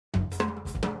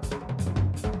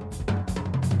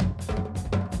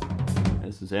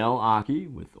This is Al Aki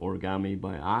with Origami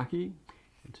by Aki,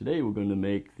 and today we're going to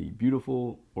make the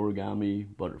beautiful origami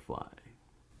butterfly.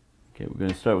 Okay, we're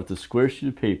going to start with the square sheet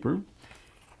of paper,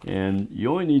 and you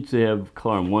only need to have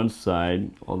color on one side,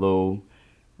 although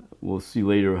we'll see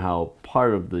later how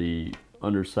part of the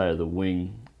underside of the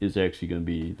wing is actually going to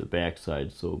be the back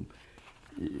side, so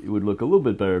it would look a little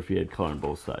bit better if you had color on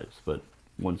both sides, but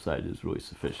one side is really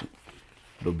sufficient.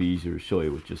 It'll be easier to show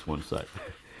you with just one side.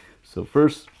 So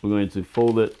first we're going to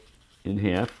fold it in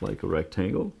half like a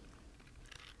rectangle.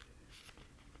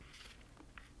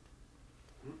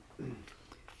 Okay.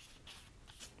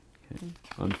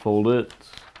 Unfold it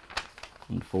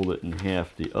in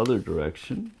half the other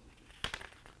direction.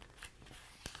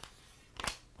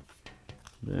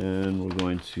 Then we're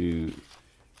going to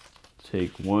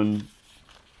take one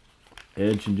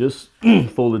edge and just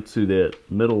fold it to that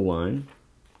middle line.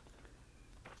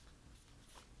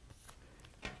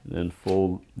 And then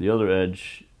fold the other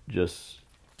edge just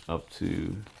up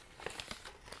to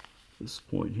this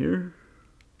point here.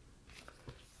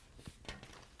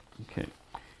 Okay.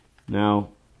 Now,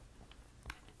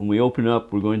 when we open it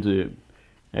up, we're going to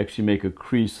actually make a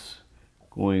crease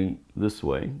going this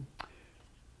way.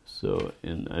 So,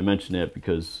 and I mention that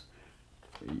because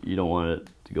you don't want it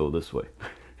to go this way.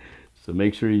 So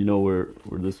make sure you know where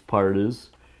this part is.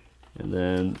 And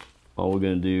then all we're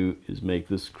going to do is make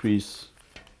this crease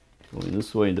going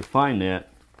this way, and to find that,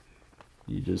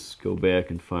 you just go back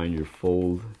and find your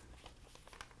fold.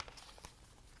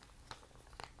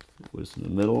 It was in the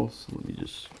middle, so let me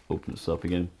just open this up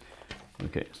again.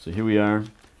 Okay, so here we are.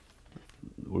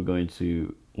 We're going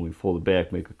to, when we fold it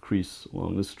back, make a crease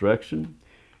along this direction.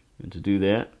 And to do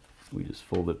that, we just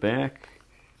fold it back,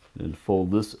 and then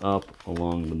fold this up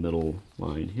along the middle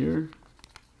line here.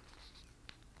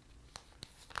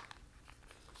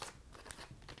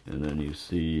 And then you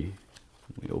see,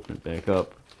 when we open it back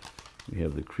up, we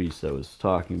have the crease I was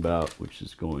talking about, which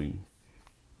is going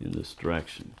in this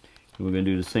direction. And we're going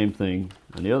to do the same thing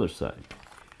on the other side.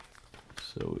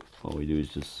 So all we do is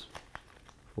just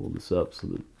fold this up so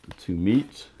that the two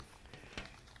meet.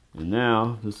 And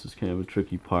now, this is kind of a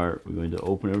tricky part. We're going to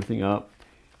open everything up,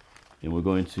 and we're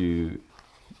going to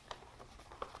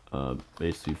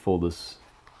basically fold this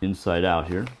inside out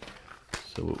here.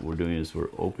 So what we're doing is we're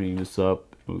opening this up.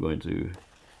 We're going to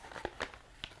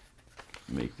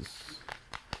make this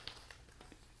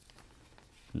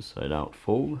inside out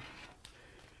fold.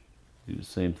 Do the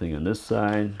same thing on this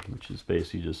side, which is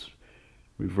basically just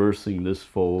reversing this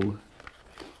fold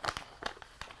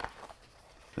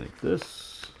like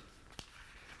this.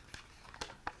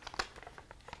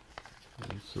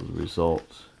 And so the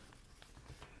result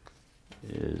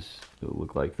is it'll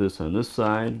look like this on this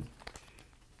side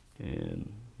and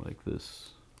like this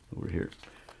over here.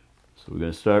 So we're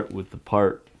going to start with the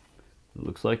part that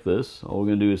looks like this. All we're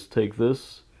going to do is take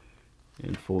this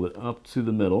and fold it up to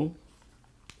the middle.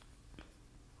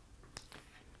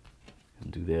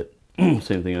 And do that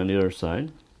same thing on the other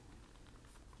side.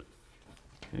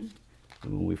 Okay.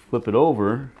 And when we flip it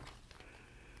over,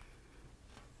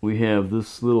 we have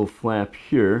this little flap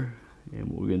here. And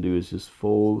what we're going to do is just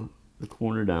fold the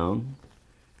corner down.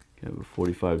 Kind of a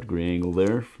 45-degree angle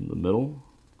there from the middle.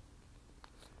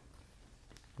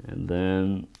 And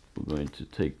then we're going to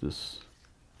take this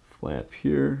flap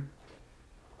here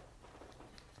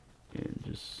and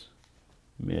just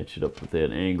match it up with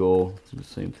that angle. Do the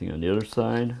same thing on the other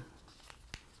side.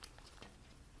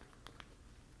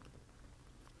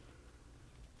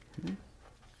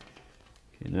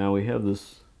 Okay, now we have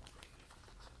this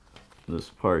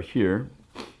part here,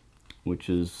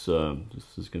 which is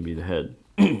this is going to be the head.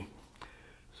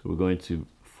 So we're going to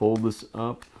fold this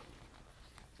up,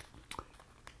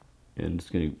 and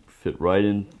it's going to fit right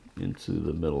into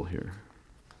the middle here.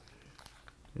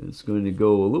 And it's going to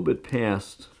go a little bit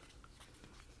past,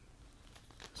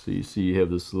 so you see you have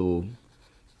this little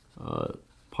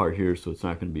part here, so it's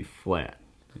not going to be flat.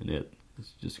 And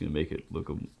it's just going to make it look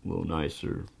a little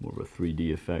nicer, more of a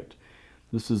 3D effect.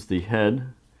 This is the head.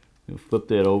 I'm going to flip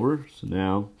that over, so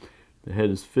now the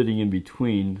head is fitting in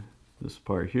between this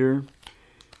part here.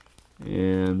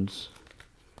 And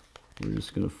we're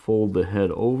just going to fold the head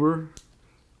over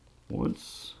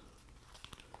once.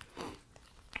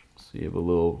 So you have a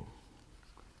little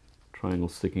triangle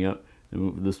sticking up.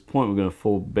 And at this point we're going to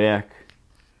fold back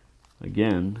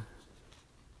again.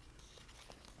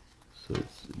 So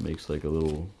it makes like a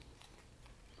little,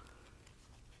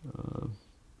 so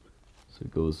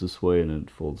it goes this way and then it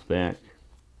folds back.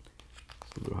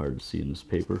 It's a little bit hard to see in this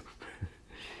paper.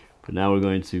 But now we're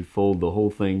going to fold the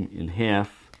whole thing in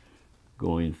half,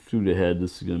 going through the head.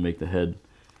 This is going to make the head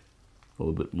a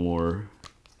little bit more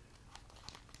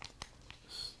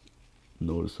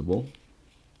noticeable.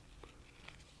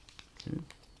 Okay.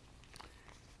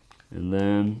 And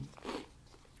then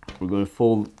we're going to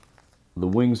fold the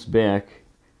wings back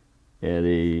at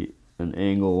an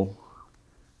angle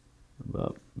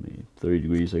about maybe 30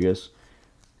 degrees, I guess,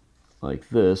 like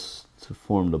this, to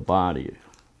form the body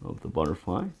of the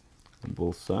butterfly on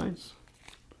both sides.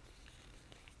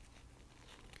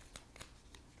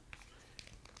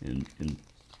 And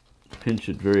pinch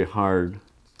it very hard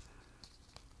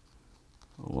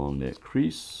along that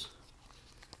crease.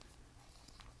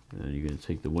 And you're going to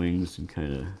take the wings and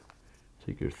kind of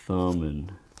take your thumb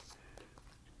and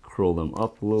curl them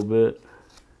up a little bit.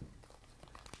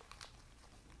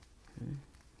 Okay.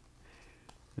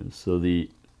 And so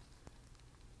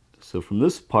from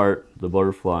this part, the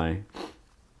butterfly,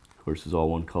 of course, is all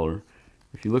one color.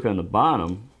 If you look on the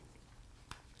bottom,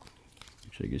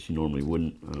 which I guess you normally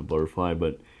wouldn't on a butterfly,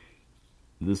 but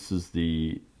this is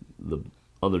the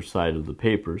other side of the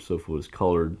paper, so if it was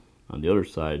colored on the other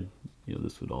side, you know,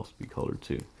 this would also be colored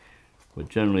too. But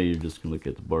generally, you're just going to look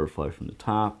at the butterfly from the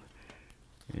top.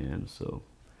 And so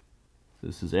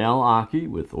this is Al Aki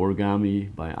with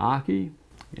Origami by Aki,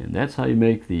 and that's how you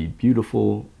make the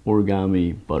beautiful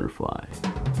origami butterfly.